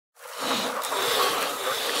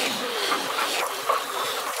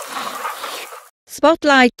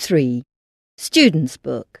Spotlight 3, Student's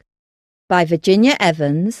Book, by Virginia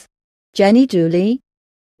Evans, Jenny Dooley,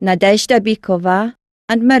 Nadezhda Bykova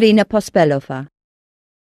and Marina Pospelova.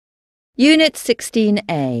 Unit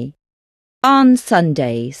 16A, On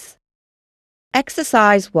Sundays.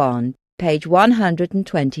 Exercise 1, page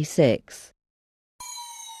 126.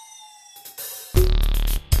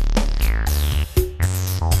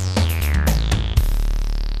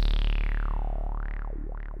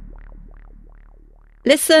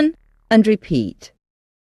 Listen and repeat.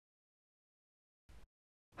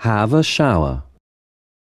 Have a shower.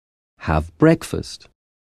 Have breakfast.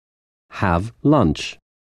 Have lunch.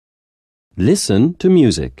 Listen to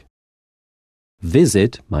music.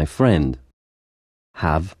 Visit my friend.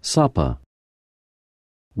 Have supper.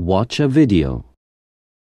 Watch a video.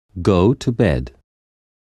 Go to bed.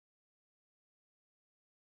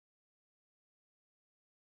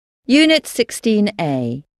 Unit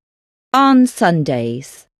 16A, On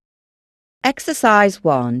Sundays. Exercise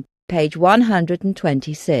 1, page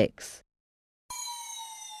 126.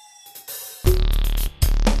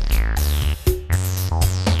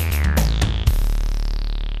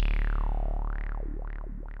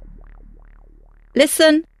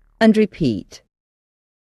 Listen and repeat.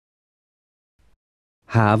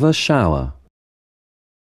 Have a shower.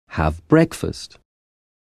 Have breakfast.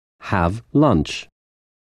 Have lunch.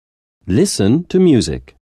 Listen to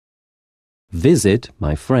music. Visit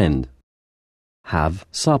my friend. Have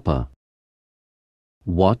supper.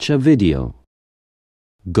 Watch a video.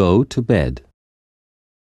 Go to bed.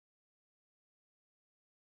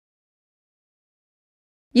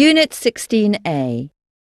 Unit 16A,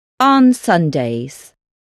 On Sundays.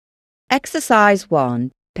 Exercise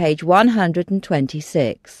 1, page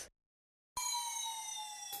 126.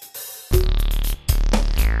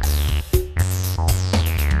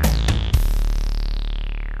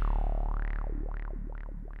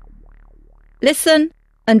 Listen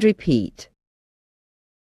and repeat.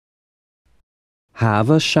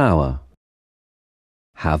 Have a shower.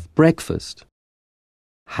 Have breakfast.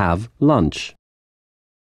 Have lunch.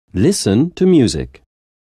 Listen to music.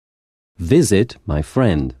 Visit my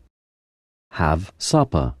friend. Have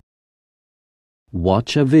supper.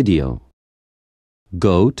 Watch a video.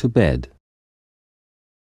 Go to bed.